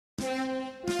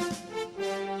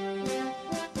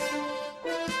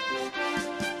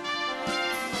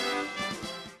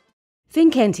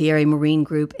Fincantieri Marine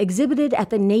Group exhibited at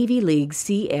the Navy League's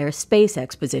Sea Air Space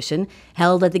Exposition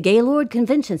held at the Gaylord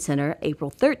Convention Center April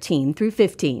 13 through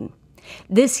 15.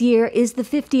 This year is the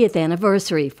 50th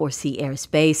anniversary for Sea Air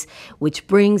Space, which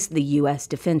brings the U.S.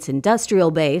 Defense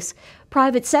Industrial Base,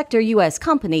 private sector U.S.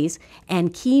 companies,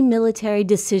 and key military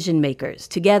decision-makers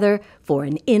together for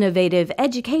an innovative,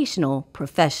 educational,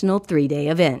 professional three-day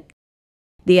event.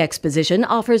 The exposition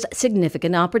offers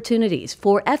significant opportunities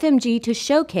for FMG to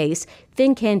showcase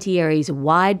Fincantieri's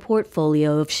wide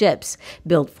portfolio of ships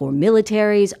built for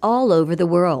militaries all over the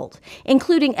world,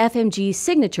 including FMG's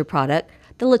signature product,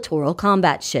 the Littoral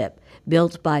Combat Ship,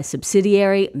 built by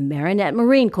subsidiary Marinette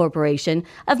Marine Corporation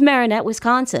of Marinette,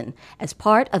 Wisconsin, as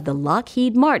part of the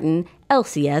Lockheed Martin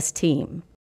LCS team.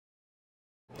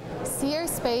 Sea Air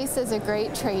Space is a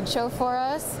great trade show for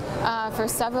us for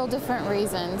several different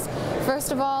reasons.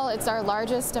 First of all, it's our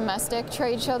largest domestic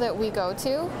trade show that we go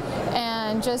to,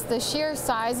 and just the sheer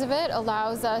size of it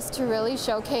allows us to really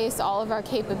showcase all of our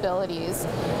capabilities.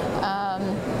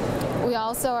 We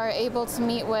also are able to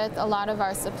meet with a lot of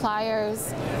our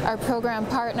suppliers, our program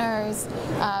partners,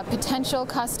 potential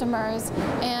customers,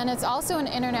 and it's also an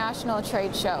international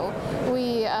trade show.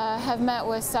 We have met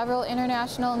with several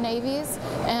international navies,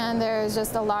 and there's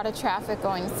just a lot of traffic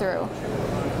going through.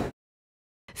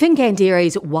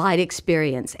 Fincantieri's wide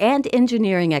experience and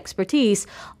engineering expertise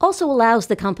also allows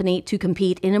the company to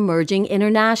compete in emerging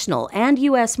international and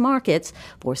U.S. markets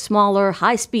for smaller,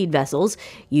 high-speed vessels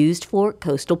used for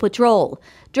coastal patrol,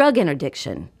 drug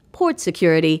interdiction, port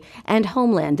security, and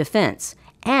homeland defense,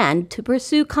 and to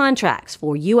pursue contracts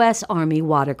for U.S. Army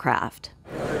watercraft.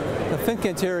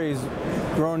 Fincantieri's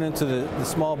grown into the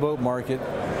small boat market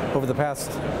over the past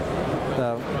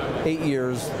 8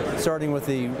 years, starting with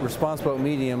the Response Boat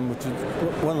Medium, which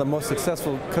is one of the most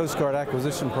successful Coast Guard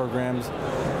acquisition programs.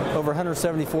 Over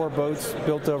 174 boats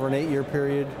built over an 8-year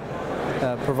period,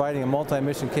 providing a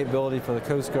multi-mission capability for the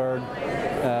Coast Guard.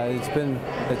 It's been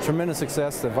a tremendous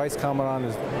success. The Vice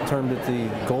Commandant has termed it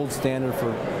the gold standard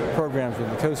for programs with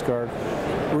the Coast Guard.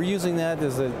 We're using that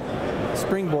as a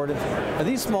springboard.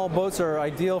 These small boats are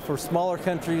ideal for smaller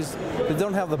countries that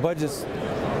don't have the budgets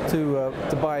to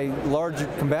buy large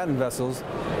combatant vessels,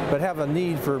 but have a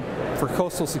need for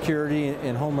coastal security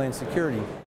and homeland security.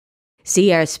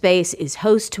 Sea Air Space is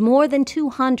host to more than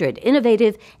 200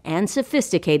 innovative and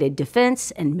sophisticated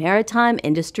defense and maritime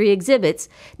industry exhibits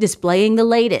displaying the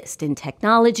latest in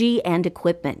technology and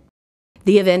equipment.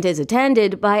 The event is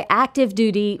attended by active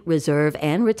duty, reserve,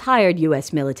 and retired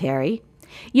U.S. military,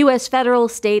 U.S. federal,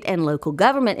 state, and local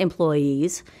government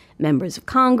employees, members of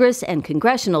Congress and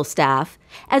congressional staff,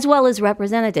 as well as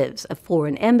representatives of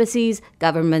foreign embassies,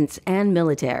 governments, and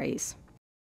militaries.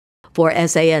 For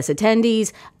SAS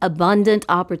attendees, abundant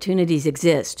opportunities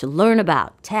exist to learn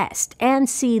about, test, and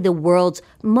see the world's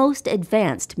most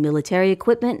advanced military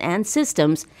equipment and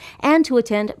systems, and to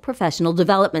attend professional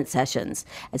development sessions,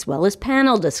 as well as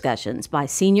panel discussions by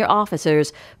senior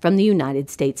officers from the United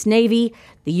States Navy,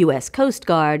 the U.S. Coast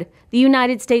Guard, the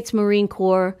United States Marine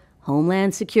Corps,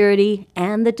 Homeland Security,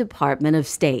 and the Department of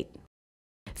State.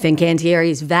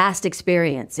 Fincantieri's vast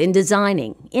experience in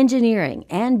designing, engineering,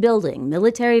 and building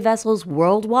military vessels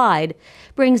worldwide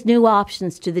brings new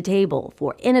options to the table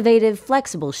for innovative,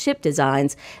 flexible ship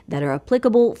designs that are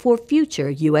applicable for future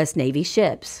U.S. Navy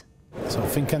ships. So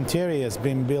Fincantieri has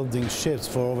been building ships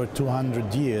for over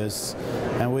 200 years,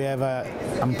 and we have an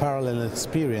unparalleled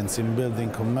experience in building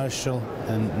commercial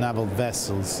and naval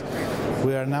vessels.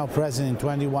 We are now present in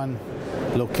 21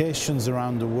 locations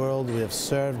around the world. We have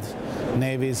served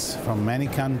navies from many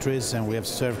countries, and we have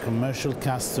served commercial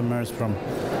customers from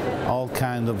all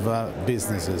kinds of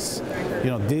businesses.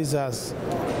 This has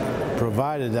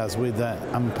provided us with an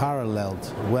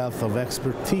unparalleled wealth of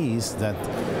expertise that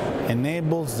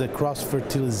enables the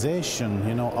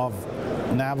cross-fertilization, of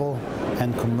naval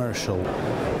and commercial.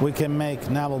 We can make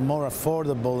naval more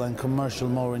affordable and commercial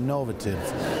more innovative.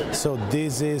 So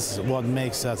this is what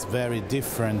makes us very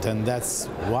different, and that's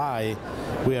why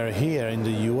we are here in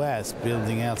the US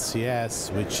building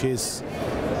LCS, which is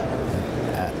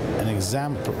an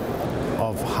example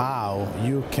of how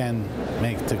you can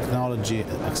make technology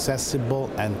accessible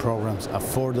and programs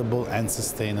affordable and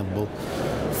sustainable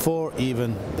for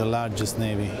even the largest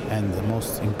navy and the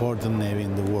most important navy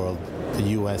in the world, the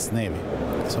US Navy.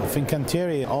 So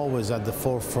Fincantieri always at the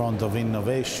forefront of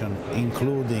innovation,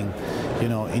 including,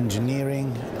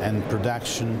 engineering and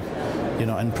production,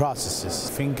 and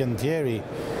processes. Fincantieri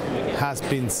has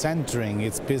been centering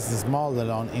its business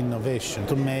model on innovation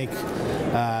to make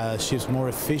ships more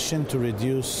efficient, to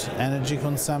reduce energy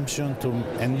consumption,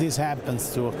 and this happens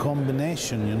through a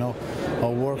combination,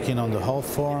 of working on the hull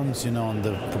forms, on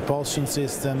the propulsion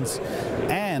systems,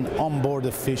 and onboard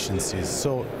efficiencies.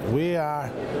 So we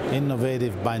are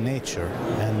innovative by nature,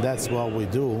 and that's what we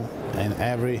do in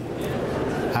every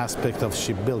aspect of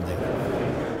shipbuilding.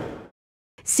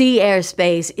 Sea Air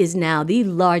Space is now the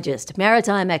largest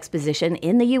maritime exposition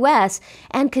in the U.S.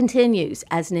 and continues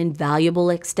as an invaluable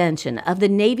extension of the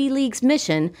Navy League's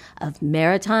mission of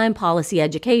maritime policy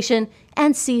education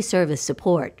and sea service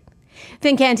support.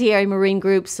 Fincantieri Marine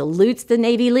Group salutes the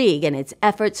Navy League and its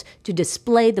efforts to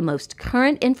display the most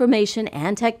current information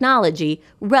and technology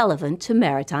relevant to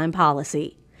maritime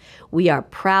policy. We are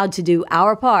proud to do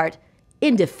our part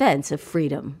in defense of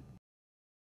freedom.